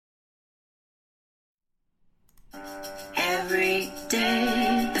Every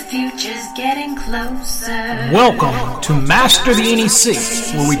day, the future's getting closer. Welcome to Master the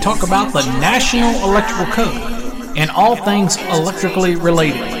NEC, where we talk about the National Electrical Code and all things electrically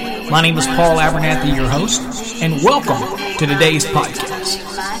related. My name is Paul Abernathy, your host, and welcome to today's podcast.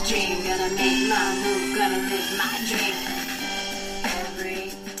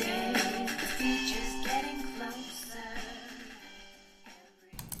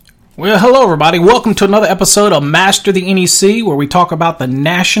 Well, hello everybody. Welcome to another episode of Master the NEC, where we talk about the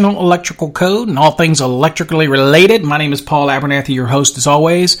National Electrical Code and all things electrically related. My name is Paul Abernathy, your host as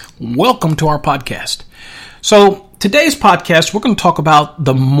always. Welcome to our podcast. So today's podcast, we're going to talk about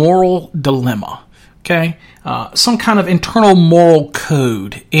the moral dilemma, okay? Some kind of internal moral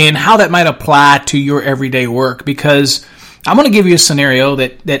code and how that might apply to your everyday work, because I'm going to give you a scenario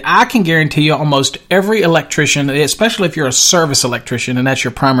that I can guarantee you almost every electrician, especially if you're a service electrician and that's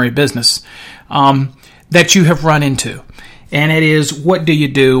your primary business, that you have run into. And it is, what do you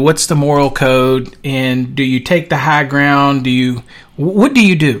do? What's the moral code? And do you take the high ground? What do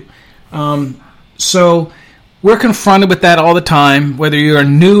you do? So we're confronted with that all the time, whether you're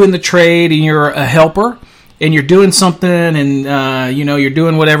new in the trade and you're a helper, and you're doing something and, you're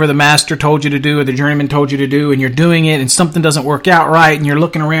doing whatever the master told you to do or the journeyman told you to do, and you're doing it and something doesn't work out right, and you're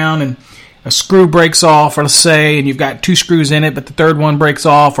looking around and a screw breaks off, or let's say, and you've got two screws in it, but the third one breaks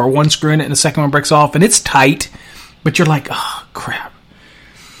off, or one screw in it and the second one breaks off, and it's tight, but you're like, oh, crap.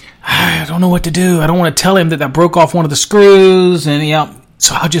 I don't know what to do. I don't want to tell him that I broke off one of the screws, and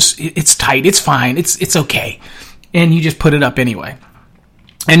so it's tight, it's fine, it's okay. And you just put it up anyway.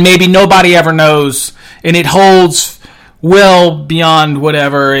 And maybe nobody ever knows, and it holds well beyond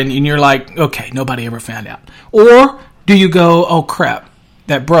whatever, and you're like, okay, nobody ever found out. Or do you go, oh crap,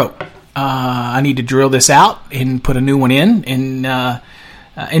 that broke. I need to drill this out and put a new one in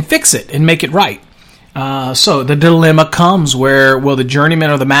and fix it and make it right. So the dilemma comes where, will the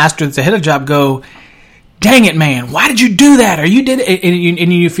journeyman or the master that's ahead of the job go, dang it, man, why did you do that? Or you did it,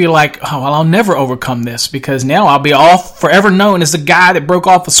 and you feel like, oh, well, I'll never overcome this, because now I'll be forever known as the guy that broke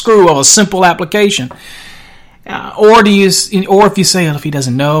off a screw of a simple application. Or if you say, well, if he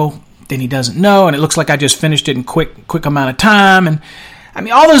doesn't know, then he doesn't know, and it looks like I just finished it in quick amount of time. And I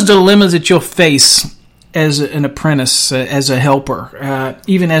mean, all those dilemmas that you'll face as an apprentice, as a helper,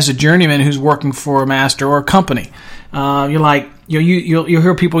 even as a journeyman who's working for a master or a company. You'll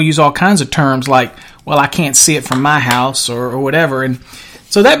hear people use all kinds of terms like, well, I can't see it from my house or whatever. And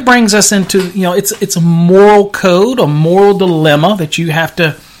so that brings us into, it's a moral code, a moral dilemma that you have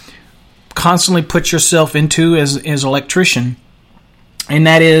to constantly put yourself into as an electrician. And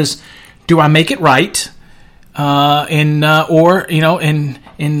that is, do I make it right? At the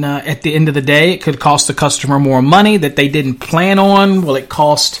end of the day, it could cost the customer more money that they didn't plan on. Will it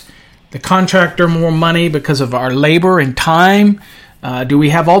cost the contractor more money because of our labor and time? Do we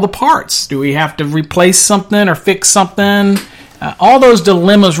have all the parts? Do we have to replace something or fix something? All those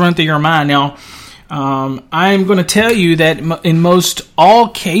dilemmas run through your mind. Now, I'm going to tell you that in most all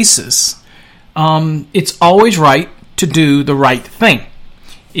cases, it's always right to do the right thing.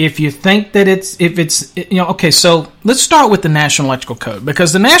 If you think that so let's start with the National Electrical Code,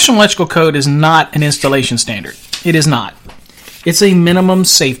 because the National Electrical Code is not an installation standard. It is not. It's a minimum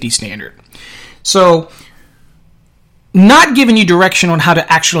safety standard. So, not giving you direction on how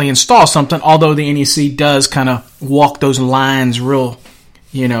to actually install something, although the NEC does kind of walk those lines real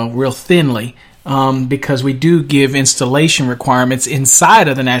thinly, because we do give installation requirements inside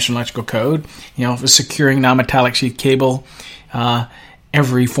of the National Electrical Code, for securing non-metallic sheath cable,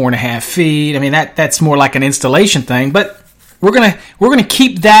 every 4.5 feet. I mean, that's more like an installation thing, but we're gonna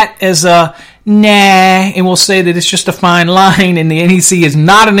keep that as a and we'll say that it's just a fine line, and the NEC is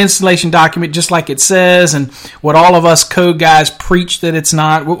not an installation document, just like it says, and what all of us code guys preach that it's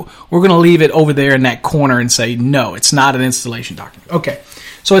not. We're going to leave it over there in that corner and say, no, it's not an installation document. Okay,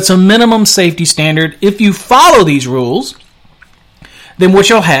 so it's a minimum safety standard. If you follow these rules, then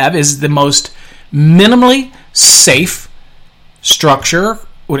what you'll have is the most minimally safe structure,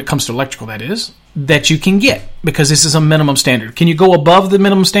 when it comes to electrical, that is, that you can get, because this is a minimum standard. Can you go above the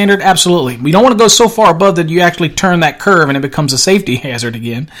minimum standard? Absolutely. We don't want to go so far above that you actually turn that curve and it becomes a safety hazard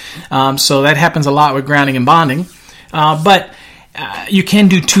again. So that happens a lot with grounding and bonding. But you can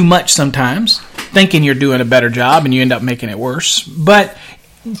do too much sometimes, thinking you're doing a better job, and you end up making it worse. But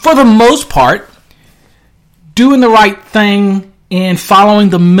for the most part, doing the right thing and following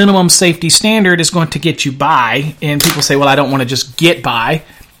the minimum safety standard is going to get you by. And people say, well, I don't want to just get by.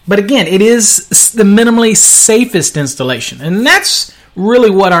 But again, it is the minimally safest installation. And that's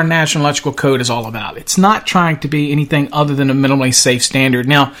really what our National Electrical Code is all about. It's not trying to be anything other than a minimally safe standard.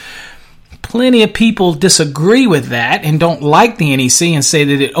 Now, Plenty of people disagree with that and don't like the NEC and say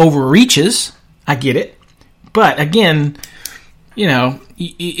that it overreaches. I get it. But again,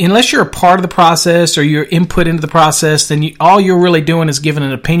 unless you're a part of the process or you're input into the process, then all you're really doing is giving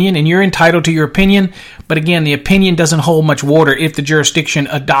an opinion, and you're entitled to your opinion. But again, the opinion doesn't hold much water if the jurisdiction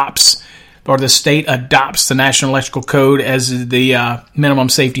adopts or the state adopts the National Electrical Code as the minimum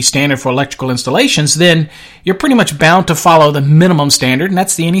safety standard for electrical installations. Then you're pretty much bound to follow the minimum standard, and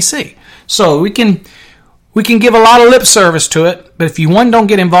that's the NEC. So we can give a lot of lip service to it, but if you, one, don't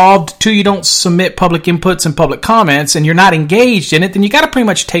get involved, two, you don't submit public inputs and public comments, and you're not engaged in it, then you got to pretty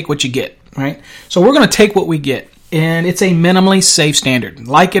much take what you get, right? So we're going to take what we get, and it's a minimally safe standard,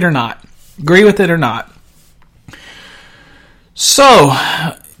 like it or not, agree with it or not. So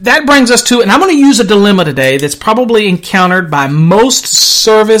that brings us to, and I'm going to use a dilemma today that's probably encountered by most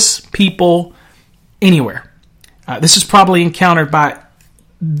service people anywhere. This is probably encountered by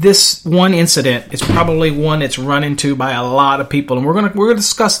this one incident. It's probably one that's run into by a lot of people, and we're going to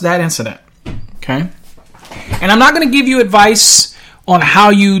discuss that incident. Okay, and I'm not going to give you advice on how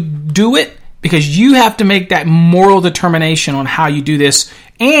you do it, because you have to make that moral determination on how you do this,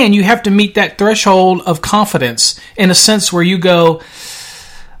 and you have to meet that threshold of confidence in a sense where you go,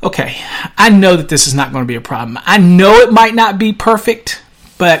 okay, I know that this is not going to be a problem. I know it might not be perfect,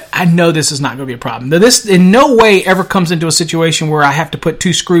 but I know this is not going to be a problem. Now, this in no way ever comes into a situation where I have to put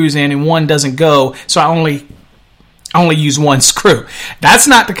two screws in and one doesn't go, so I only use one screw. That's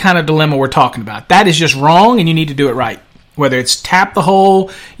not the kind of dilemma we're talking about. That is just wrong, and you need to do it right. Whether it's tap the hole,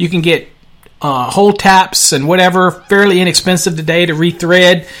 you can get hole taps and whatever, fairly inexpensive today to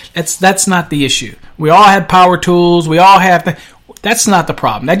rethread. That's not the issue. We all have power tools. We all have that's not the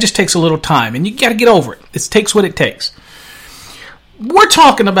problem. That just takes a little time, and you got to get over it. It takes what it takes. We're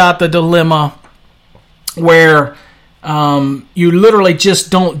talking about the dilemma where you literally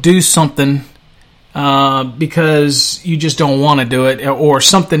just don't do something because you just don't want to do it, or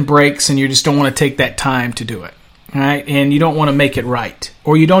something breaks and you just don't want to take that time to do it, right? And you don't want to make it right,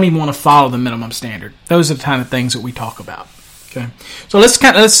 or you don't even want to follow the minimum standard. Those are the kind of things that we talk about. Okay, so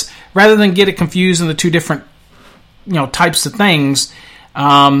let's rather than get it confused in the two different types of things.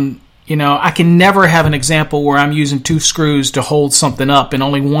 I can never have an example where I'm using two screws to hold something up and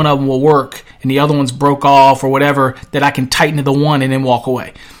only one of them will work and the other one's broke off or whatever, that I can tighten to the one and then walk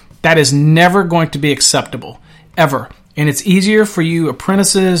away. That is never going to be acceptable, ever. And it's easier for you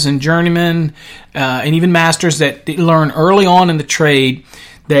apprentices and journeymen and even masters that learn early on in the trade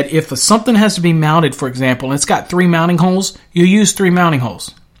that if something has to be mounted, for example, and it's got 3 mounting holes, you use 3 mounting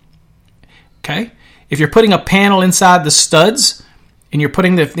holes. Okay? If you're putting a panel inside the studs, and you're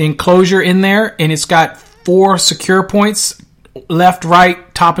putting the enclosure in there, and it's got 4 secure points, left,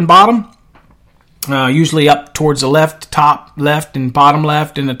 right, top, and bottom, usually up towards the left, top left, and bottom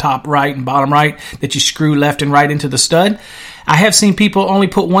left, and the top right and bottom right, that you screw left and right into the stud. I have seen people only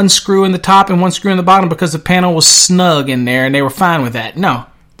put 1 screw in the top and 1 screw in the bottom because the panel was snug in there, and they were fine with that. No,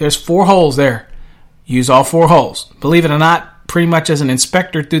 there's 4 holes there. Use all 4 holes. Believe it or not, pretty much as an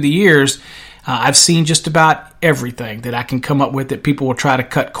inspector through the years, I've seen just about everything that I can come up with that people will try to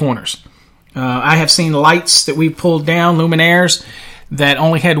cut corners. I have seen lights that we pulled down, luminaires, that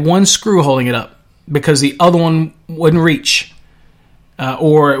only had 1 screw holding it up because the other one wouldn't reach,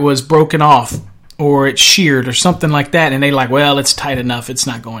 or it was broken off, or it sheared, or something like that. And they like, well, it's tight enough. It's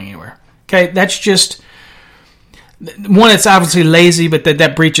not going anywhere. Okay, that's just one. It's obviously lazy, but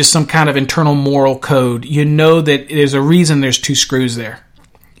that breaches some kind of internal moral code. You know that there's a reason there's 2 screws there.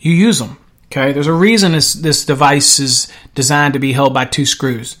 You use them. Okay, there's a reason this device is designed to be held by 2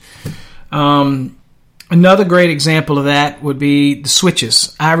 screws. Another great example of that would be the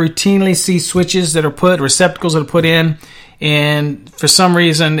switches. I routinely see switches that are receptacles that are put in, and for some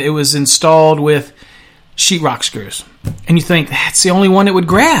reason it was installed with sheetrock screws. And you think, that's the only one it would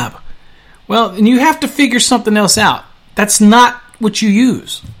grab. Well, and you have to figure something else out. That's not what you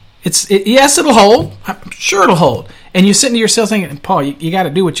use. Yes, it'll hold. I'm sure it'll hold. And you're sitting to yourself thinking, Paul, you got to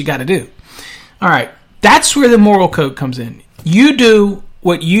do what you got to do. All right, that's where the moral code comes in. You do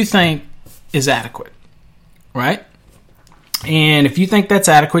what you think is adequate, right? And if you think that's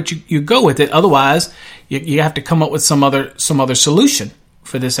adequate, you go with it. Otherwise, you have to come up with some other solution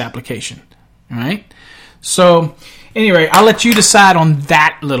for this application, all right? So, anyway, I'll let you decide on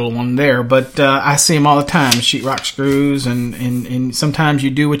that little one there. But I see them all the time, sheetrock screws, and sometimes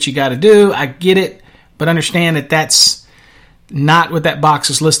you do what you got to do. I get it, but understand that that's not what that box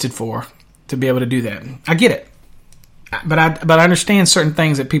is listed for. To be able to do that, I get it, but I understand certain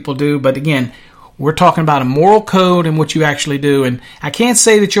things that people do. But again, we're talking about a moral code and what you actually do. And I can't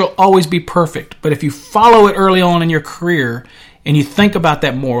say that you'll always be perfect, but if you follow it early on in your career and you think about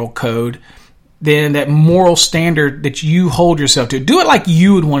that moral code, then that moral standard that you hold yourself to. Do it like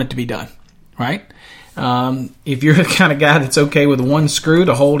you would want it to be done, right? If you're the kind of guy that's okay with one screw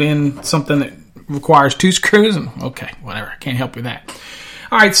to hold in something that requires two screws, okay, whatever, can't help with that.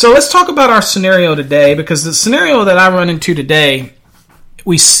 All right, so let's talk about our scenario today, because the scenario that I run into today,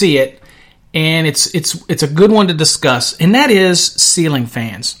 we see it, and it's a good one to discuss, and that is ceiling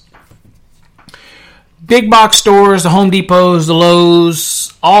fans. Big box stores, the Home Depots, the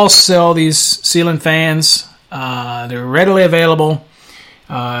Lowe's, all sell these ceiling fans. They're readily available.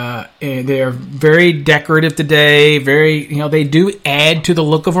 They're very decorative today. They do add to the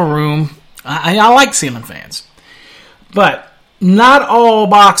look of a room. I like ceiling fans, but not all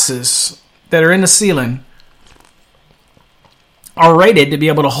boxes that are in the ceiling are rated to be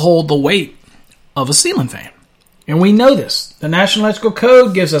able to hold the weight of a ceiling fan. And we know this. The National Electrical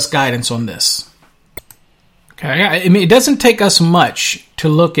Code gives us guidance on this. Okay, I mean, it doesn't take us much to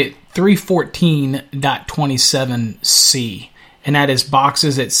look at 314.27C, and that is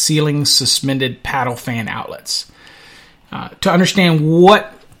boxes at ceiling suspended paddle fan outlets, to understand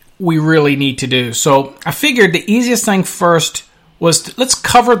what we really need to do. So I figured the easiest thing first was let's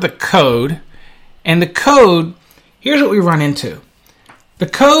cover the code. And the code, here's what we run into. The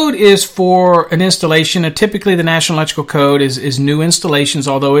code is for an installation, and typically the National Electrical Code is new installations,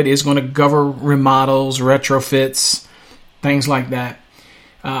 although it is going to govern remodels, retrofits, things like that.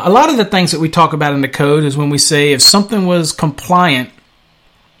 A lot of the things that we talk about in the code is when we say if something was compliant,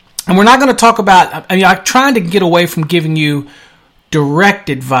 and we're not going to talk about, I'm trying to get away from giving you direct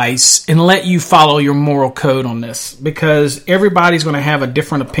advice and let you follow your moral code on this, because everybody's going to have a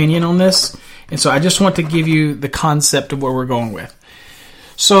different opinion on this. And so I just want to give you the concept of where we're going with.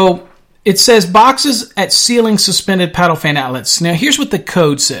 So it says boxes at ceiling suspended paddle fan outlets. Now here's what the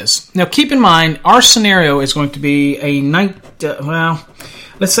code says. Now keep in mind, our scenario is going to be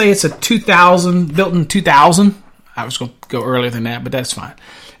let's say it's a 2000, built in 2000. I was going to go earlier than that, but that's fine.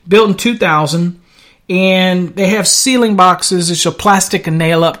 Built in 2000, and they have ceiling boxes. It's a plastic and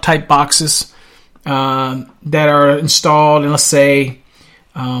nail up type boxes that are installed in, let's say,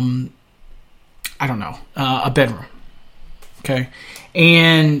 a bedroom. Okay.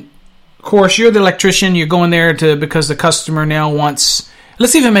 And of course, you're the electrician. You're going there because the customer now wants.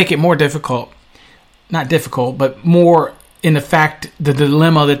 Let's even make it more difficult. Not difficult, but more in the fact the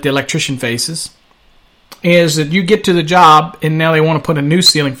dilemma that the electrician faces is that you get to the job and now they want to put a new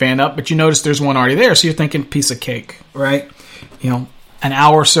ceiling fan up, but you notice there's one already there. So you're thinking piece of cake, right? An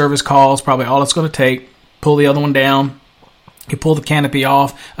hour service call is probably all it's going to take. Pull the other one down. You pull the canopy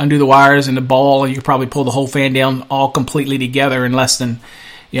off, undo the wires and the ball, and you probably pull the whole fan down all completely together in less than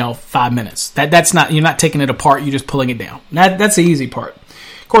 5 minutes. That's not, you're not taking it apart, you're just pulling it down. That's the easy part.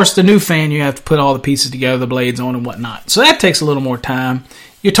 Of course, the new fan, you have to put all the pieces together, the blades on and whatnot. So that takes a little more time.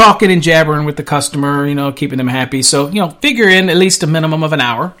 You're talking and jabbering with the customer, keeping them happy. So, figure in at least a minimum of an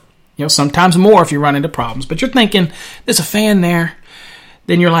hour. Sometimes more if you run into problems. But you're thinking, there's a fan there.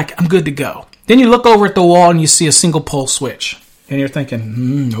 Then you're like, I'm good to go. Then you look over at the wall and you see a single pole switch. And you're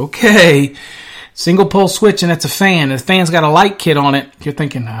thinking, okay, single pole switch, and that's a fan. The fan's got a light kit on it. You're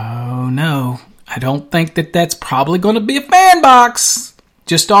thinking, oh no, I don't think that's probably going to be a fan box,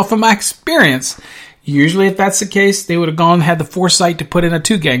 just off of my experience. Usually if that's the case, they would have gone and had the foresight to put in a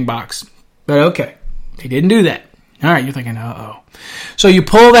 2-gang box. But okay, they didn't do that. All right, you're thinking, uh-oh. So you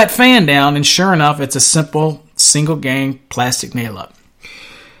pull that fan down, and sure enough, it's a simple single-gang plastic nail-up.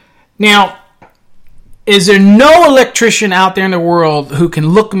 Now, is there no electrician out there in the world who can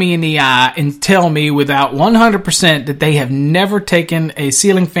look me in the eye and tell me without 100% that they have never taken a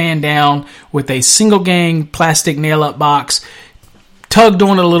ceiling fan down with a single-gang plastic nail-up box, tugged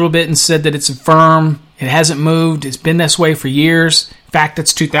on it a little bit and said that it's firm, it hasn't moved, it's been this way for years? In fact,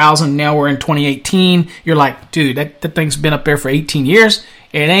 it's 2000, now we're in 2018. You're like, dude, that thing's been up there for 18 years.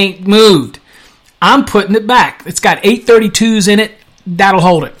 It ain't moved. I'm putting it back. It's got 832s in it. That'll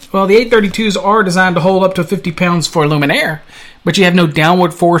hold it. Well, the 832s are designed to hold up to 50 pounds for luminaire, but you have no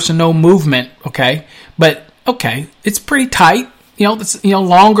downward force and no movement, okay? But, okay, it's pretty tight.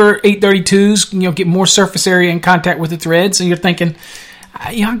 Longer 832s, get more surface area in contact with the threads, and you're thinking,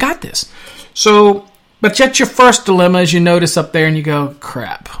 I got this. So, but yet your first dilemma is you notice up there and you go,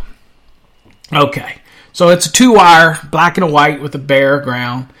 crap. Okay, so it's a 2-wire, black and white with a bare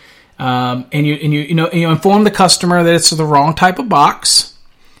ground. And you inform the customer that it's the wrong type of box,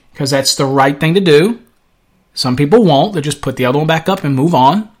 because that's the right thing to do. Some people won't. They just put the other one back up and move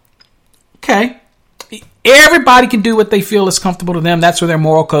on. Okay. Everybody can do what they feel is comfortable to them. That's where their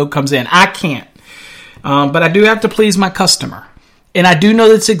moral code comes in. I can't. But I do have to please my customer. And I do know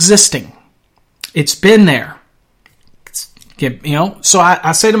that it's existing. It's been there. So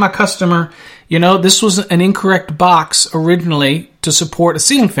I say to my customer, this was an incorrect box originally to support a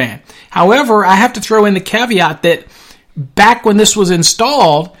ceiling fan. However, I have to throw in the caveat that back when this was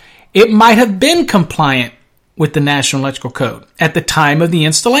installed, it might have been compliant with the National Electrical Code at the time of the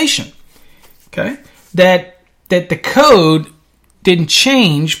installation. Okay? That the code didn't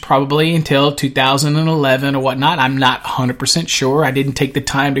change probably until 2011 or whatnot. I'm not 100% sure. I didn't take the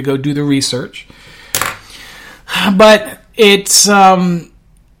time to go do the research. But it's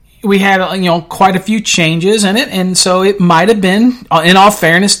we had quite a few changes in it, and so it might have been, in all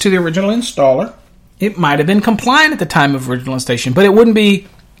fairness to the original installer, it might have been compliant at the time of original installation, but it wouldn't be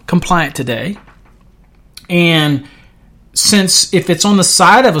compliant today. And since if it's on the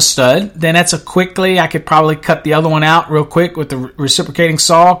side of a stud, then that's I could probably cut the other one out real quick with the reciprocating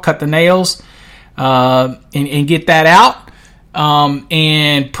saw, cut the nails, and get that out.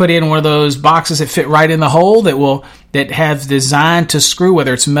 And put in one of those boxes that fit right in the hole that have designed to screw,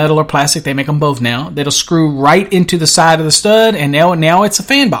 whether it's metal or plastic, they make them both now, that'll screw right into the side of the stud, and now it's a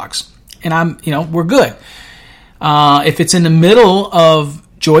fan box. And we're good. If it's in the middle of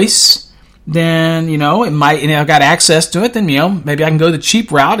joists, then, it might, I've got access to it, then, maybe I can go the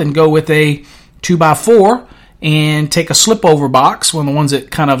cheap route and go with a 2x4 and take a slip over box, one of the ones that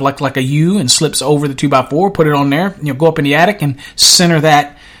kind of like a U and slips over the 2x4, put it on there, go up in the attic and center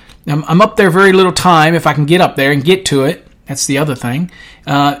that. I'm up there very little time if I can get up there and get to it. That's the other thing.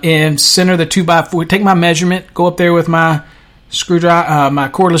 And center the 2x4, take my measurement, go up there with my screwdriver, my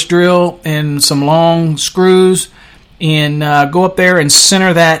cordless drill and some long screws, and go up there and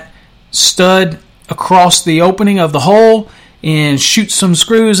center that stud across the opening of the hole and shoot some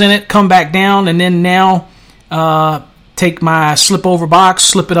screws in it, come back down, and then now take my slip over box,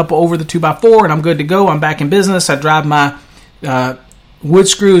 slip it up over the 2x4, and I'm good to go. I'm back in business. I drive my wood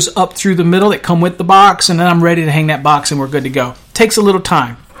screws up through the middle that come with the box, and then I'm ready to hang that box, and we're good to go. Takes a little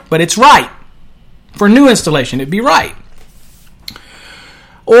time, but it's right. For new installation, it'd be right.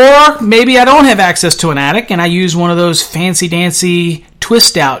 Or maybe I don't have access to an attic, and I use one of those fancy-dancy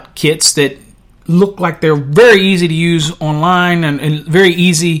twist-out kits that look like they're very easy to use online and very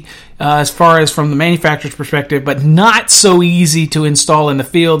easy as far as from the manufacturer's perspective, but not so easy to install in the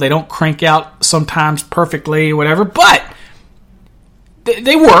field. They don't crank out sometimes perfectly or whatever, but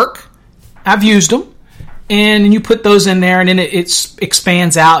they work. I've used them. And you put those in there, and then it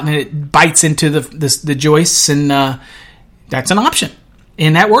expands out and it bites into the joists, and that's an option.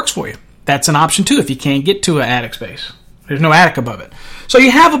 And that works for you. That's an option too if you can't get to an attic space. There's no attic above it. So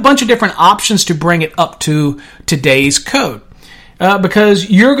you have a bunch of different options to bring it up to today's code. Because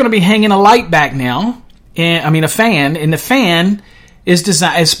you're going to be hanging a light back now, a fan, and the fan is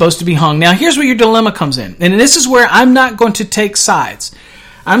supposed to be hung. Now, here's where your dilemma comes in. And this is where I'm not going to take sides.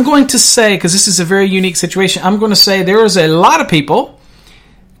 I'm going to say, because this is a very unique situation, I'm going to say there is a lot of people,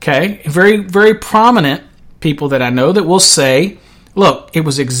 okay, very, very prominent people that I know that will say, look, it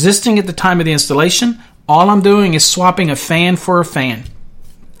was existing at the time of the installation. All I'm doing is swapping a fan for a fan.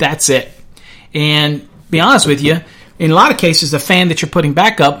 That's it. And be honest with you, in a lot of cases, the fan that you're putting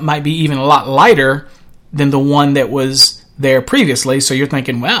back up might be even a lot lighter than the one that was there previously. So you're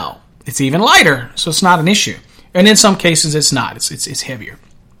thinking, well, it's even lighter, so it's not an issue. And in some cases, it's not. It's heavier.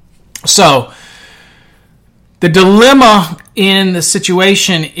 So the dilemma in the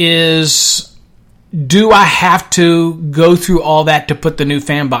situation is, do I have to go through all that to put the new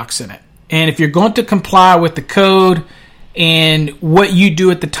fan box in it? And if you're going to comply with the code and what you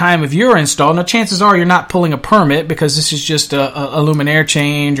do at the time of your install, now chances are you're not pulling a permit because this is just a luminaire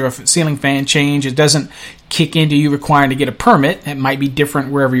change or a ceiling fan change. It doesn't kick into you requiring to get a permit. It might be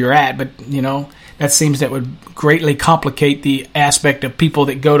different wherever you're at, but that would greatly complicate the aspect of people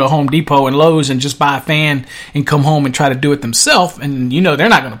that go to Home Depot and Lowe's and just buy a fan and come home and try to do it themselves, and they're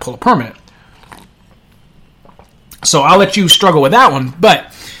not going to pull a permit. So I'll let you struggle with that one.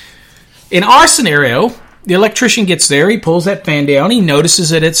 But in our scenario, the electrician gets there, he pulls that fan down, he notices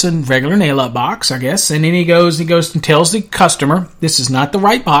that it's a regular nail-up box, I guess, and then he goes and tells the customer, this is not the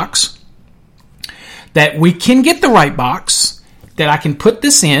right box, that we can get the right box, that I can put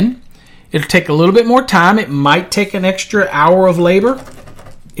this in. It'll take a little bit more time. It might take an extra hour of labor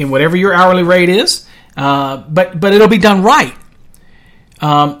in whatever your hourly rate is, but it'll be done right.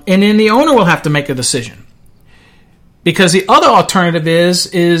 And then the owner will have to make a decision. Because the other alternative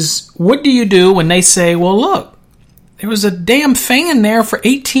is what do you do when they say, well, look, there was a damn fan there for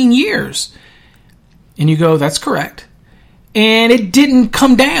 18 years. And you go, that's correct. And it didn't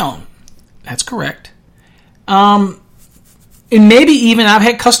come down. That's correct. And maybe even I've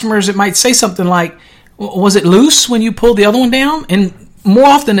had customers that might say something like, was it loose when you pulled the other one down? And more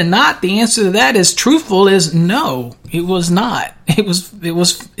often than not, the answer to that is truthful is no, it was not. It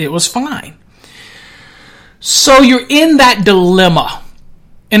was fine. So you're in that dilemma.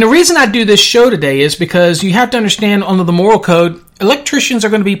 And the reason I do this show today is because you have to understand under the moral code, electricians are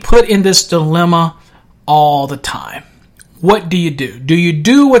going to be put in this dilemma all the time. What do you do? Do you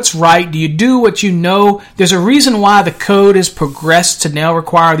do what's right? Do you do what you know? There's a reason why the code has progressed to now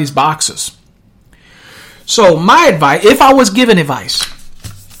require these boxes. So my advice, if I was given advice,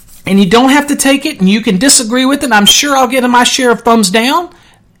 and you don't have to take it, and you can disagree with it, I'm sure I'll get my share of thumbs down.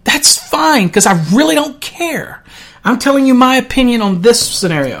 That's fine, because I really don't care. I'm telling you my opinion on this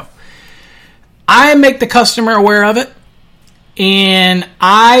scenario. I make the customer aware of it, and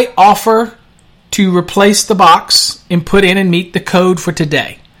I offer to replace the box and put in and meet the code for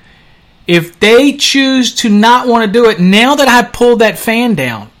today. If they choose to not want to do it, now that I pulled that fan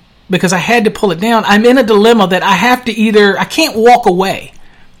down, because I had to pull it down, I'm in a dilemma that I have to I can't walk away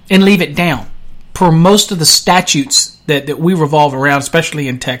and leave it down per most of the statutes that we revolve around, especially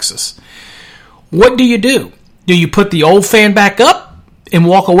in Texas. What do? Do you put the old fan back up and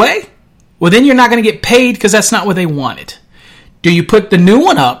walk away? Well, then you're not going to get paid because that's not what they wanted. Do you put the new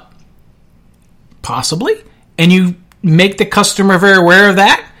one up? Possibly. And you make the customer very aware of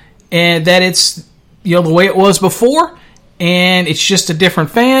that, and that it's the way it was before, and it's just a different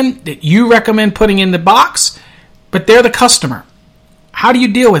fan that you recommend putting in the box, but they're the customer. How do you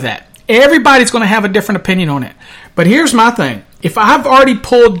deal with that? Everybody's going to have a different opinion on it. But here's my thing. If I've already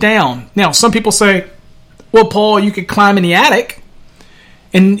pulled down, now some people say, well, Paul, you could climb in the attic,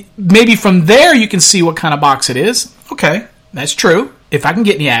 and maybe from there you can see what kind of box it is. Okay, that's true, if I can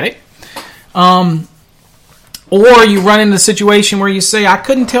get in the attic. Or you run into a situation where you say, I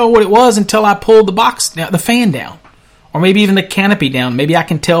couldn't tell what it was until I pulled the fan down. Or maybe even the canopy down. Maybe I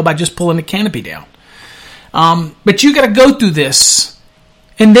can tell by just pulling the canopy down. But you got to go through this,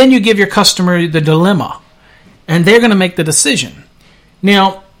 and then you give your customer the dilemma, and they're going to make the decision.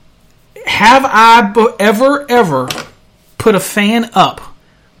 Now, have I ever put a fan up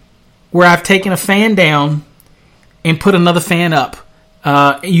where I've taken a fan down and put another fan up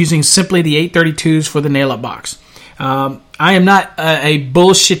using simply the 832s for the nail-up box? I am not a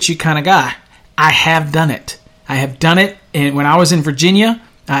bullshit you kind of guy. I have done it. And when I was in Virginia,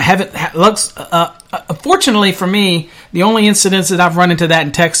 I haven't. Fortunately for me, the only incidents that I've run into that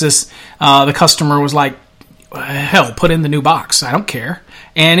in Texas, the customer was like, "Hell, put in the new box. I don't care."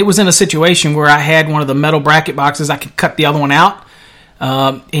 And it was in a situation where I had one of the metal bracket boxes. I could cut the other one out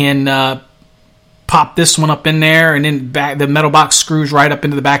and pop this one up in there, and then the metal box screws right up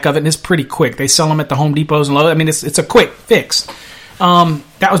into the back of it, and it's pretty quick. They sell them at the Home Depots and Lowe's. I mean, it's a quick fix.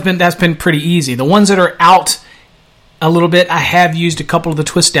 That's been pretty easy. The ones that are out a little bit, I have used a couple of the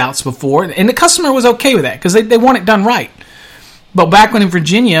twist outs before, and the customer was okay with that because they want it done right. But back when in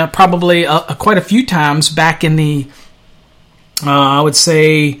Virginia, probably quite a few times back in the, I would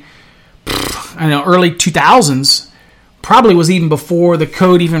say, early 2000s, probably was even before the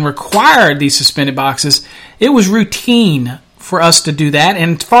code even required these suspended boxes, it was routine for us to do that.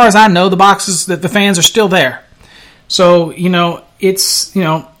 And as far as I know, the boxes, that the fans are still there. So, it's,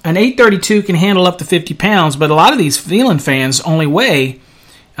 an 832 can handle up to 50 pounds, but a lot of these ceiling fans only weigh,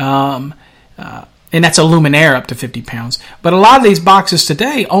 and that's a Luminaire up to 50 pounds. But a lot of these boxes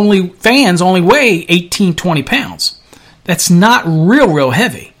today, fans only weigh 18, 20 pounds. That's not real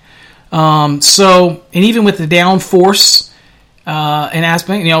heavy. And even with the downforce and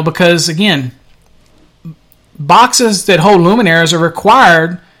aspect, because again, boxes that hold luminaires are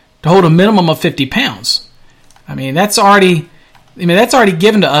required to hold a minimum of 50 pounds. That's already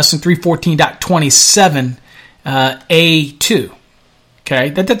given to us in 314.27 A2. Okay,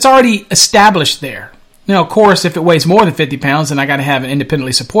 that's already established there. Of course, if it weighs more than 50 pounds, then I got to have an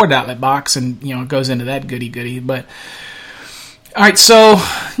independently supported outlet box, and it goes into that goody. But all right, so,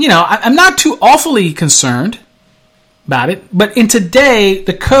 I'm not too awfully concerned about it, but in today,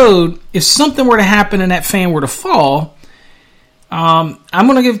 the code, if something were to happen and that fan were to fall, I'm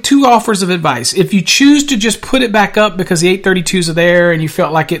going to give two offers of advice. If you choose to just put it back up because the 832s are there and you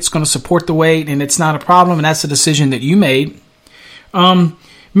felt like it's going to support the weight and it's not a problem and that's a decision that you made,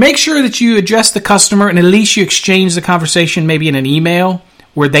 make sure that you address the customer and at least you exchange the conversation maybe in an email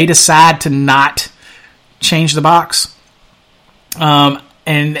where they decide to not change the box.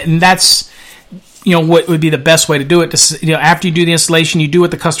 And that's, what would be the best way to do it. After you do the installation, you do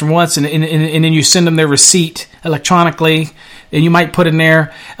what the customer wants, and then you send them their receipt electronically, and you might put in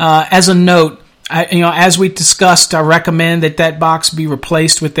there, as a note, as we discussed, I recommend that box be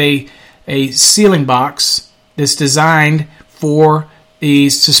replaced with a ceiling box that's designed for the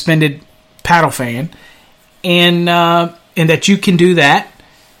suspended paddle fan. And and that you can do that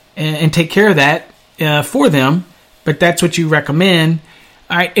and take care of that for them, but that's what you recommend.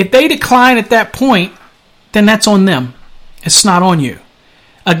 All right, if they decline at that point, then that's on them. It's not on you.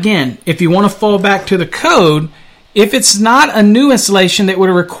 Again, if you want to fall back to the code, if it's not a new installation that would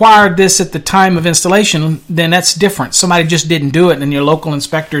have required this at the time of installation, then that's different. Somebody just didn't do it and your local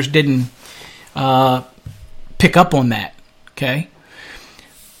inspectors didn't pick up on that. Okay?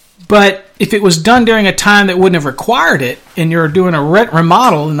 But if it was done during a time that wouldn't have required it and you're doing a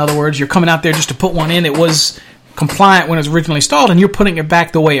remodel, in other words, you're coming out there just to put one in that was compliant when it was originally installed and you're putting it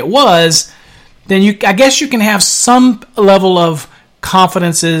back the way it was, then I guess you can have some level of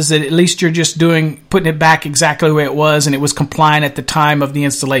confidence is that at least you're just putting it back exactly the way it was and it was compliant at the time of the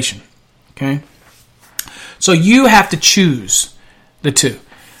installation. Okay? So you have to choose the two.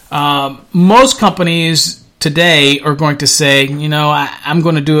 Most companies today are going to say, I'm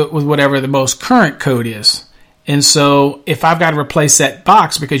going to do it with whatever the most current code is. And so if I've got to replace that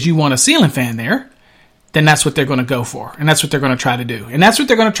box because you want a ceiling fan there, then that's what they're going to go for. And that's what they're going to try to do. And that's what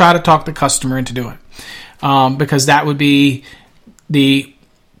they're going to try to talk the customer into doing. Because that would be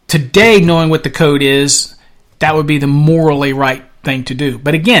today, knowing what the code is, that would be the morally right thing to do.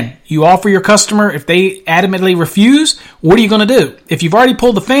 But again, you offer your customer, if they adamantly refuse, what are you going to do? If you've already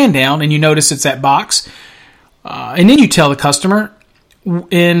pulled the fan down and you notice it's that box, and then you tell the customer,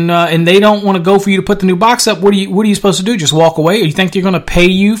 and they don't want to go for you to put the new box up, what are you supposed to do? Just walk away? Or you think they're going to pay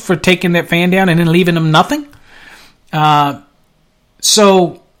you for taking that fan down and then leaving them nothing?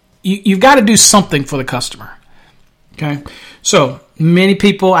 So you've got to do something for the customer. Okay, so many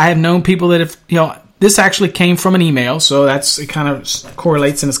people, I have known people that have, this actually came from an email, so it kind of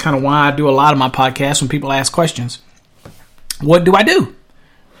correlates, and it's kind of why I do a lot of my podcasts when people ask questions. What do I do?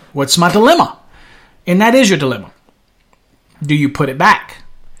 What's my dilemma? And that is your dilemma. Do you put it back?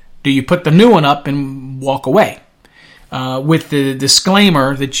 Do you put the new one up and walk away? With the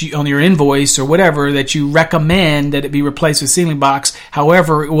disclaimer that on your invoice or whatever that you recommend that it be replaced with ceiling box.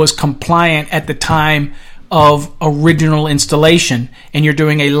 However, it was compliant at the time of original installation, and you're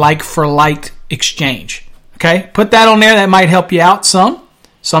doing a like-for-like exchange. Okay? Put that on there. That might help you out some.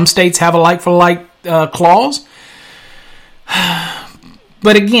 Some states have a like-for-like clause.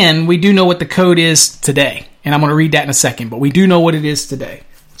 But again, we do know what the code is today, and I'm going to read that in a second, but we do know what it is today.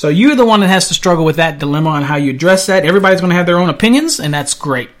 So you're the one that has to struggle with that dilemma on how you address that. Everybody's going to have their own opinions, and that's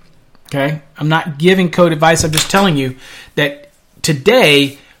great. Okay? I'm not giving code advice. I'm just telling you that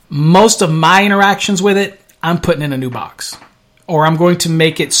today, most of my interactions with it, I'm putting in a new box. Or I'm going to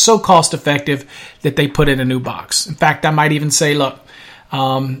make it so cost effective that they put in a new box. In fact, I might even say, look,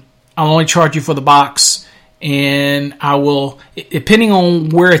 I'll only charge you for the box, and I will, depending on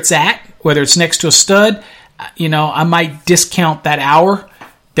where it's at, whether it's next to a stud, I might discount that hour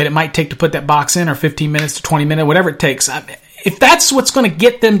that it might take to put that box in, or 15 minutes to 20 minutes, whatever it takes. If that's what's going to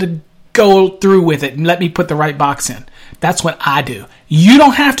get them to go through with it and let me put the right box in, that's what I do. You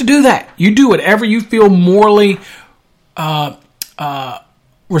don't have to do that. You do whatever you feel morally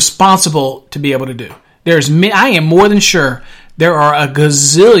responsible to be able to do. I am more than sure there are a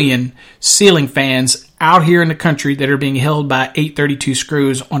gazillion ceiling fans out here in the country that are being held by 832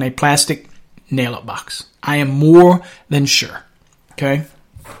 screws on a plastic nail-up box. I am more than sure. Okay?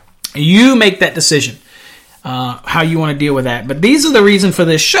 You make that decision, how you want to deal with that. But these are the reason for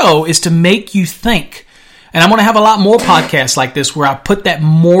this show, is to make you think. And I'm going to have a lot more podcasts like this where I put that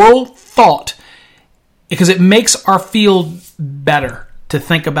moral thought, because it makes our field better to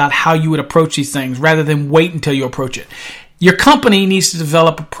think about how you would approach these things rather than wait until you approach it. Your company needs to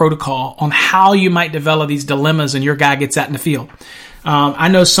develop a protocol on how you might develop these dilemmas and your guy gets out in the field. I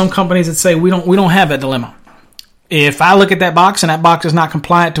know some companies that say we don't have a dilemma. If I look at that box and that box is not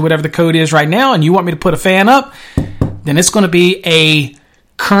compliant to whatever the code is right now and you want me to put a fan up, then it's going to be a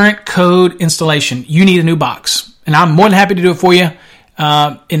current code installation. You need a new box. And I'm more than happy to do it for you.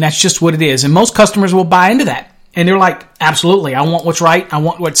 And that's just what it is. And most customers will buy into that. And they're like, absolutely, I want what's right. I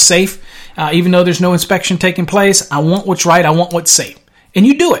want what's safe. Even though there's no inspection taking place, I want what's right. I want what's safe. And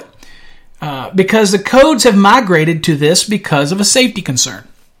you do it. Because the codes have migrated to this because of a safety concern.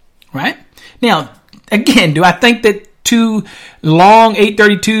 Right? Now, again, do I think that two long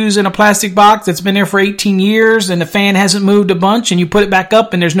 832s in a plastic box that's been there for 18 years and the fan hasn't moved a bunch and you put it back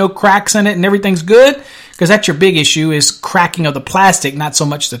up and there's no cracks in it and everything's good? Because that's your big issue, is cracking of the plastic, not so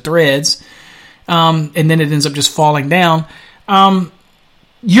much the threads. And then it ends up just falling down.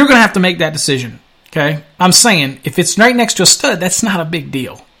 You're going to have to make that decision. Okay? I'm saying if it's right next to a stud, that's not a big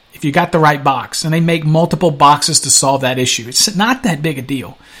deal. If you got the right box, and they make multiple boxes to solve that issue, it's not that big a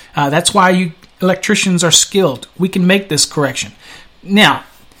deal. That's why electricians are skilled. We can make this correction. Now,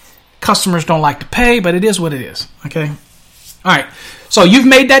 customers don't like to pay, but it is what it is. Okay? All right. So you've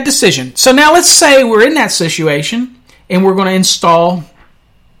made that decision. So now let's say we're in that situation and we're going to install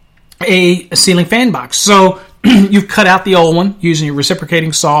a ceiling fan box. So you've cut out the old one using your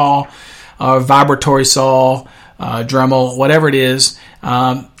reciprocating saw, vibratory saw, Dremel, whatever it is.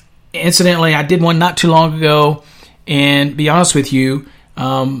 Incidentally, I did one not too long ago, and be honest with you,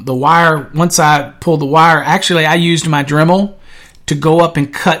 the wire, once I pulled the wire, actually I used my Dremel to go up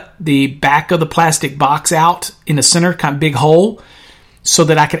and cut the back of the plastic box out in the center, kind of big hole, so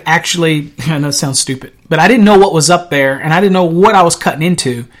that I could actually, I know it sounds stupid, but I didn't know what was up there, and I didn't know what I was cutting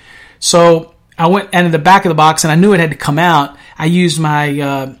into. So I went into the back of the box, and I knew it had to come out. I used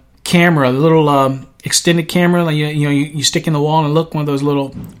my camera, the little extended camera, like, you stick in the wall and look, one of those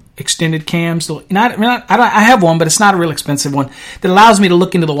little extended cams. I have one, but it's not a real expensive one that allows me to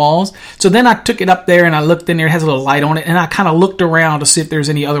look into the walls. So then I took it up there and I looked in there. It has a little light on it, and I kind of looked around to see if there's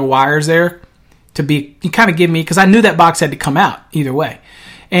any other wires there you kind of give me, because I knew that box had to come out either way.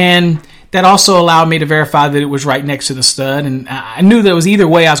 And that also allowed me to verify that it was right next to the stud, and I knew that it was either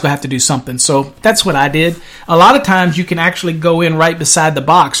way I was going to have to do something. So that's what I did. A lot of times you can actually go in right beside the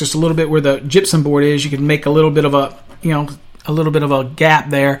box, just a little bit where the gypsum board is. You can make a little bit of a gap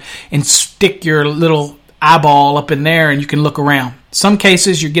there and stick your little eyeball up in there, and you can look around. Some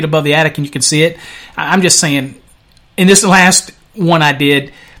cases you get above the attic and you can see it. I'm just saying, in this last one I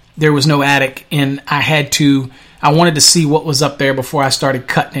did, there was no attic, and I wanted to see what was up there before I started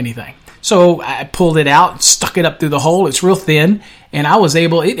cutting anything. So I pulled it out, stuck it up through the hole. It's real thin, and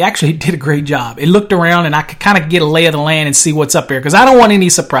it actually did a great job. It looked around, and I could kind of get a lay of the land and see what's up there, because I don't want any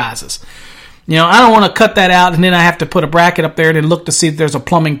surprises. I don't want to cut that out, and then I have to put a bracket up there and then look to see if there's a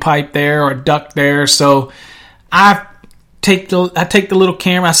plumbing pipe there or a duct there. So I take the little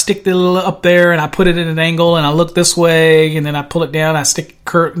camera, I stick the little up there, and I put it at an angle, and I look this way, and then I pull it down, I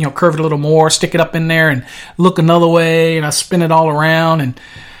curve it a little more, stick it up in there, and look another way, and I spin it all around. And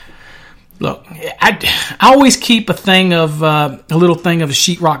look, I always keep a little thing of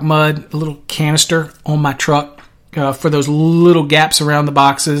sheetrock mud, a little canister on my truck for those little gaps around the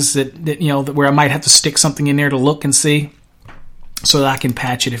boxes that where I might have to stick something in there to look and see, so that I can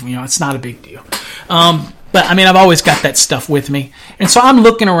patch it if it's not a big deal. But I've always got that stuff with me. And so I'm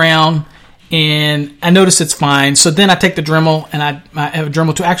looking around and I notice it's fine. So then I take the Dremel, and I have a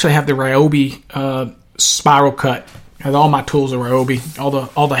Dremel to actually have the Ryobi spiral cut. All my tools are Ryobi.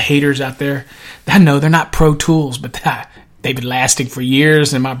 All the haters out there, I know they're not pro tools, but they've been lasting for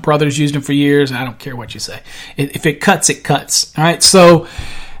years, and my brother's used them for years, and I don't care what you say. If it cuts, it cuts. All right, so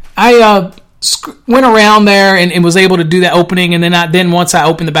I went around there and was able to do that opening, and then once I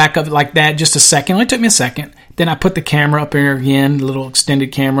opened the back of it like that, just a second, it only took me a second, then I put the camera up there again, the little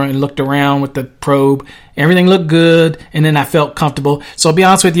extended camera, and looked around with the probe. Everything looked good, and then I felt comfortable. So I'll be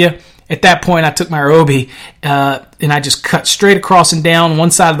honest with you, at that point I took my Ryobi and I just cut straight across and down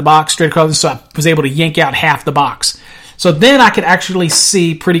one side of the box, straight across, so I was able to yank out half the box. So then I could actually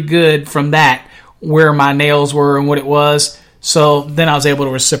see pretty good from that where my nails were and what it was. So then I was able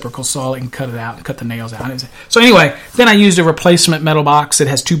to reciprocal saw it and cut it out and cut the nails out. So anyway, then I used a replacement metal box that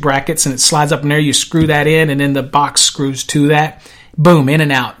has two brackets, and it slides up in there. You screw that in, and then the box screws to that. Boom, in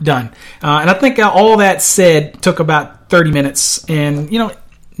and out, done. And I think all that said took about 30 minutes. And,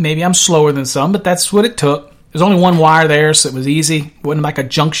 maybe I'm slower than some, but that's what it took. There's only one wire there, so it was easy. It wasn't like a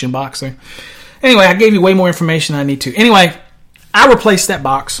junction box thing. Anyway, I gave you way more information than I need to. Anyway, I replaced that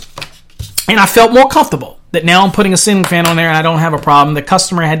box, and I felt more comfortable that now I'm putting a ceiling fan on there and I don't have a problem. The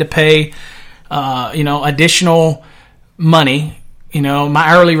customer had to pay, additional money. My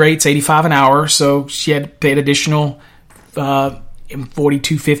hourly rate's $85 an hour, so she had to pay an additional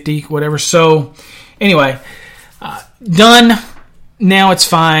 $42.50, whatever. So anyway, done. Now it's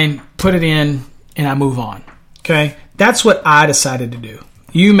fine. Put it in, and I move on. Okay, that's what I decided to do.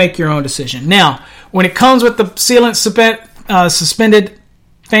 You make your own decision. Now, when it comes with the sealant suspended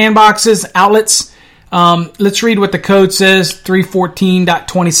fan boxes, outlets, let's read what the code says,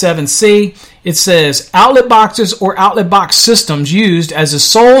 314.27c. It says, outlet boxes or outlet box systems used as a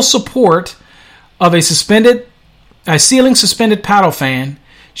sole support of a ceiling suspended paddle fan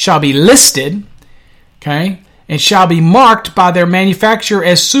shall be listed, okay, and shall be marked by their manufacturer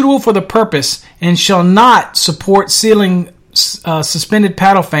as suitable for the purpose, and shall not support ceiling suspended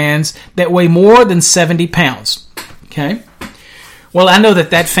paddle fans that weigh more than 70 pounds. Okay. Well, I know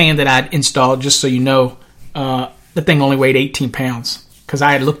that fan that I installed, just so you know, the thing only weighed 18 pounds because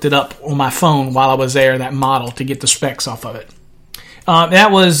I had looked it up on my phone while I was there, that model, to get the specs off of it.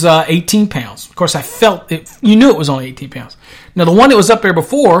 That was 18 pounds. Of course, I felt it. You knew it was only 18 pounds. Now, the one that was up there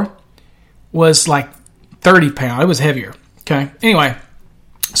before was like 30 pounds. It was heavier. Okay. Anyway,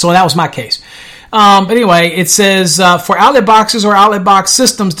 so that was my case. But anyway, it says, for outlet boxes or outlet box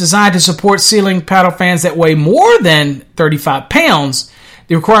systems designed to support ceiling paddle fans that weigh more than 35 pounds,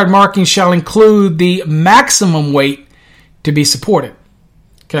 the required marking shall include the maximum weight to be supported.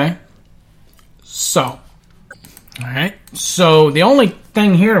 Okay? So, all right. So the only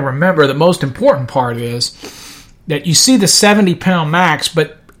thing here to remember, the most important part is that you see the 70-pound max,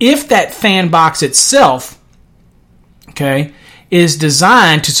 but if that fan box itself, okay, is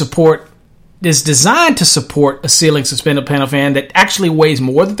designed to support a ceiling suspended panel fan that actually weighs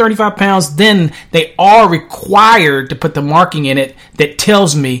more than 35 pounds, then they are required to put the marking in it that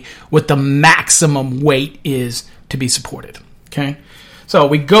tells me what the maximum weight is to be supported. Okay, so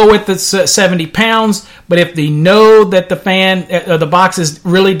we go with the 70 pounds, but if they know that the fan, the box is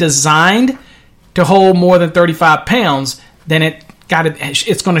really designed to hold more than 35 pounds, then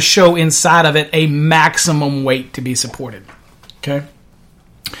it's going to show inside of it a maximum weight to be supported. Okay.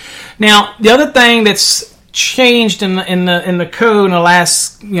 Now, the other thing that's changed in the code in the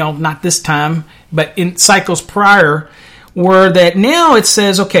last, not this time, but in cycles prior, were that now it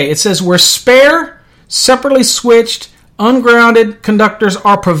says where spare, separately switched, ungrounded conductors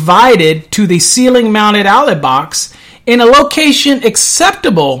are provided to the ceiling-mounted outlet box in a location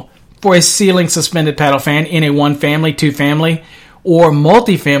acceptable for a ceiling suspended paddle fan in a one-family, two-family, or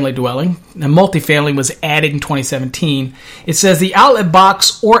multifamily dwelling. The multifamily was added in 2017. It says the outlet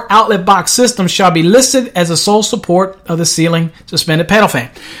box or outlet box system shall be listed as a sole support of the ceiling suspended paddle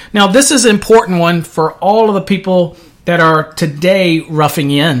fan. Now, this is an important one for all of the people that are today roughing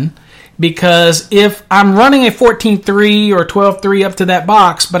in, because if I'm running a 14.3 or 12.3 up to that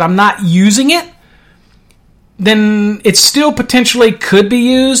box, but I'm not using it, then it still potentially could be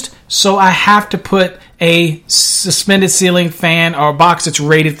used. So I have to put a suspended ceiling fan or a box that's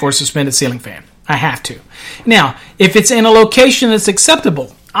rated for a suspended ceiling fan. I have to. Now, if it's in a location that's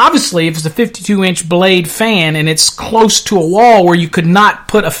acceptable, obviously if it's a 52-inch blade fan and it's close to a wall where you could not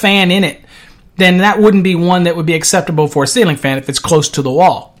put a fan in it, then that wouldn't be one that would be acceptable for a ceiling fan if it's close to the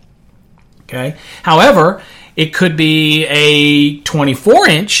wall. Okay. However, it could be a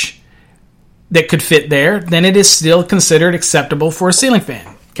 24-inch that could fit there, then it is still considered acceptable for a ceiling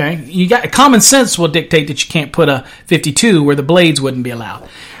fan. Okay, you got common sense will dictate that you can't put a 52 where the blades wouldn't be allowed.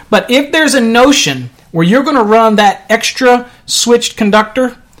 But if there's a notion where you're going to run that extra switched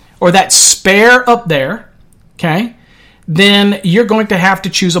conductor or that spare up there, okay, then you're going to have to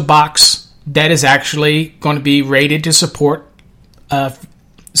choose a box that is actually going to be rated to support a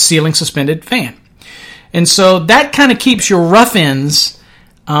ceiling suspended fan. And so that kind of keeps your rough ends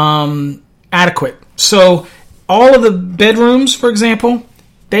adequate. So all of the bedrooms, for example,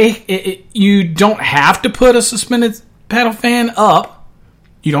 you don't have to put a suspended paddle fan up.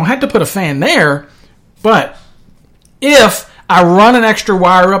 You don't have to put a fan there. But if I run an extra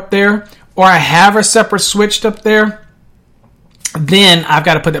wire up there or I have a separate switched up there, then I've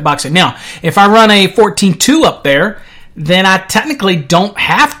got to put that box in. Now, if I run a 14.2 up there, then I technically don't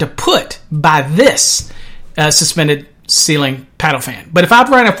have to put by this suspended ceiling paddle fan. But if I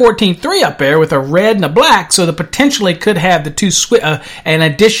run a 14.3 up there with a red and a black, so the potentially could have the two an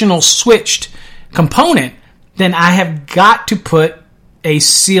additional switched component, then I have got to put a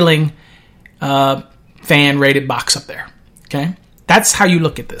ceiling fan rated box up there. Okay, that's how you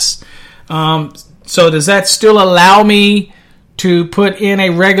look at this. So does that still allow me to put in a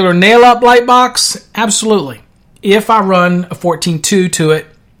regular nail up light box? Absolutely. If I run a 14.2 to it,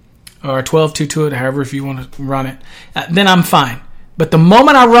 or a 12.2 to it, however if you want to run it, then I'm fine. But the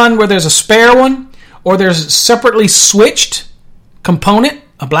moment I run where there's a spare one, or there's a separately switched component,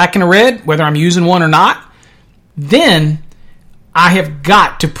 a black and a red, whether I'm using one or not, then I have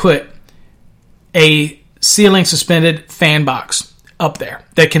got to put a ceiling suspended fan box up there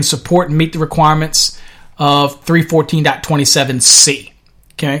that can support and meet the requirements of 314.27c.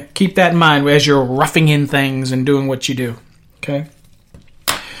 Okay, keep that in mind as you're roughing in things and doing what you do. Okay.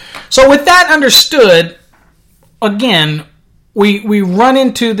 So with that understood, again, we run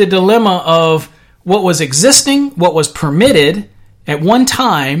into the dilemma of what was existing, what was permitted at one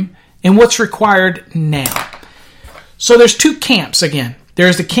time, and what's required now. So there's two camps again.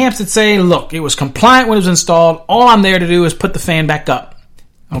 There's the camps that say, look, it was compliant when it was installed. All I'm there to do is put the fan back up.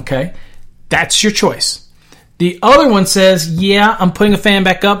 Okay? That's your choice. The other one says, yeah, I'm putting a fan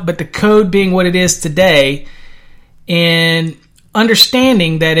back up, but the code being what it is today, and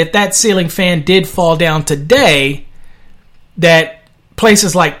understanding that if that ceiling fan did fall down today, that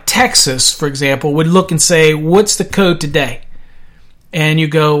places like Texas, for example, would look and say, what's the code today? And you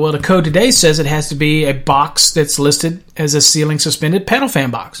go, well, the code today says it has to be a box that's listed as a ceiling suspended paddle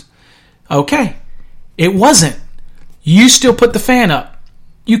fan box. Okay. It wasn't. You still put the fan up.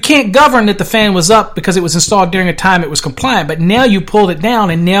 you can't govern that the fan was up because it was installed during a time it was compliant, but now you pulled it down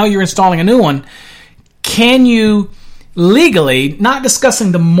and now you're installing a new one. Can you legally, not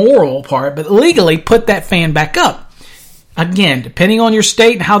discussing the moral part, but legally put that fan back up? Again, depending on your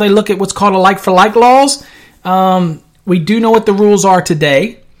state and how they look at what's called a like-for-like laws, we do know what the rules are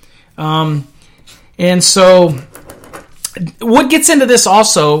today. And so what gets into this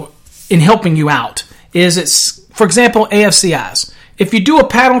also in helping you out is it's, for example, AFCIs. If you do a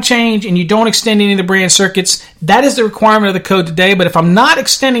panel change and you don't extend any of the brand circuits, that is the requirement of the code today. But if I'm not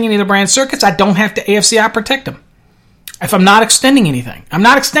extending any of the brand circuits, I don't have to AFCI protect them. If I'm not extending anything, I'm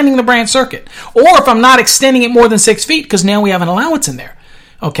not extending the brand circuit. Or if I'm not extending it more than 6 feet, because now we have an allowance in there.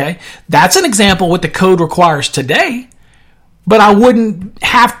 Okay, that's an example of what the code requires today. But I wouldn't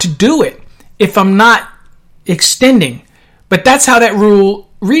have to do it if I'm not extending. But that's how that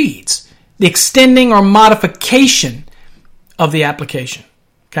rule reads. The extending or modification of the application.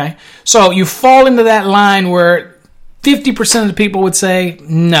 Okay, so you fall into that line where 50% of the people would say,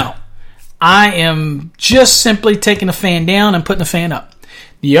 no, I am just simply taking the fan down and putting the fan up.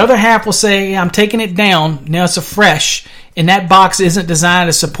 The other half will say, I'm taking it down, now it's a fresh, and that box isn't designed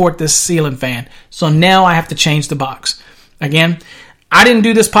to support this ceiling fan, so now I have to change the box. Again, I didn't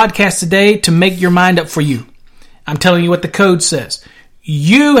do this podcast today to make your mind up for you. I'm telling you what the code says.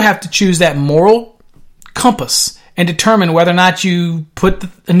 You have to choose that moral compass and determine whether or not you put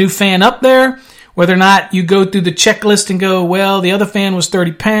a new fan up there, whether or not you go through the checklist and go, well, the other fan was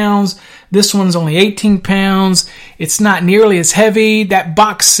 30 pounds. This one's only 18 pounds. It's not nearly as heavy. That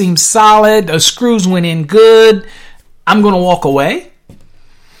box seems solid. Those screws went in good. I'm going to walk away.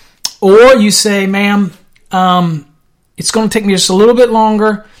 Or you say, ma'am, it's going to take me just a little bit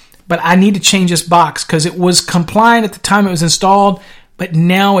longer, but I need to change this box because it was compliant at the time it was installed, but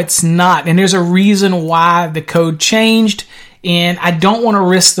now it's not. And there's a reason why the code changed, and I don't want to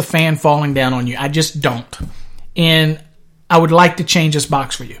risk the fan falling down on you. I just don't. And I would like to change this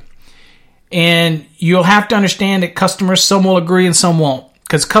box for you. And you'll have to understand that customers, some will agree and some won't,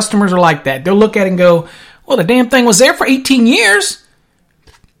 because customers are like that. They'll look at it and go, well, the damn thing was there for 18 years.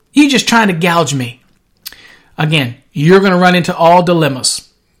 You're just trying to gouge me. Again, you're going to run into all dilemmas.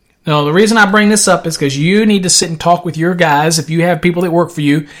 Now, the reason I bring this up is because you need to sit and talk with your guys, if you have people that work for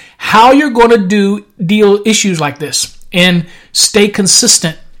you, how you're going to deal issues like this and stay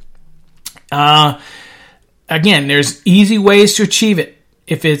consistent. Again, there's easy ways to achieve it.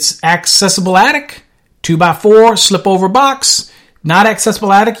 If it's accessible attic, 2x4, slip over box. Not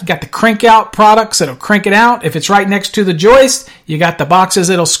accessible attic, you got the crank out products that'll crank it out. If it's right next to the joist, you got the boxes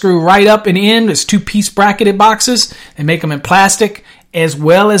that'll screw right up and in. It's 2-piece bracketed boxes. They make them in plastic as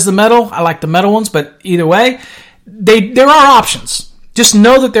well as the metal. I like the metal ones, but either way, there are options. Just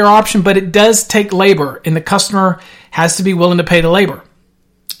know that there are options, but it does take labor, and the customer has to be willing to pay the labor.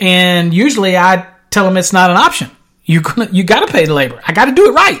 And usually I tell them it's not an option. You got to pay the labor. I got to do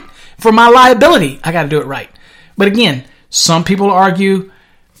it right. For my liability, I got to do it right. But again, some people argue,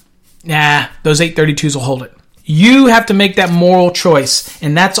 nah, those 832s will hold it. You have to make that moral choice,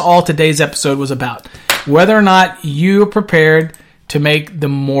 and that's all today's episode was about. Whether or not you're prepared to make the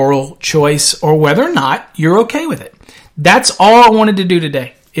moral choice or whether or not you're okay with it. That's all I wanted to do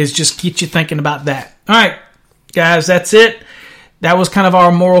today, is just get you thinking about that. All right, guys, that's it. That was kind of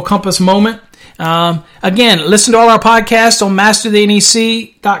our moral compass moment. Again, listen to all our podcasts on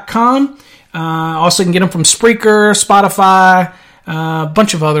masterthenec.com. Also, you can get them from Spreaker, Spotify, a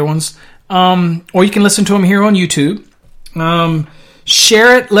bunch of other ones. Or you can listen to them here on YouTube.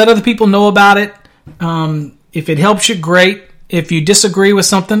 Share it. Let other people know about it. If it helps you, great. If you disagree with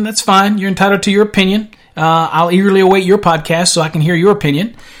something, that's fine. You're entitled to your opinion. I'll eagerly await your podcast so I can hear your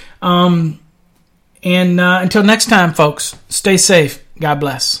opinion. And until next time, folks, stay safe. God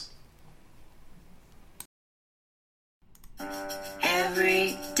bless.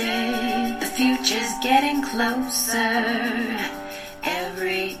 Every day, the future's getting closer.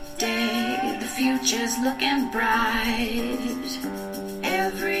 Every day, the future's looking bright.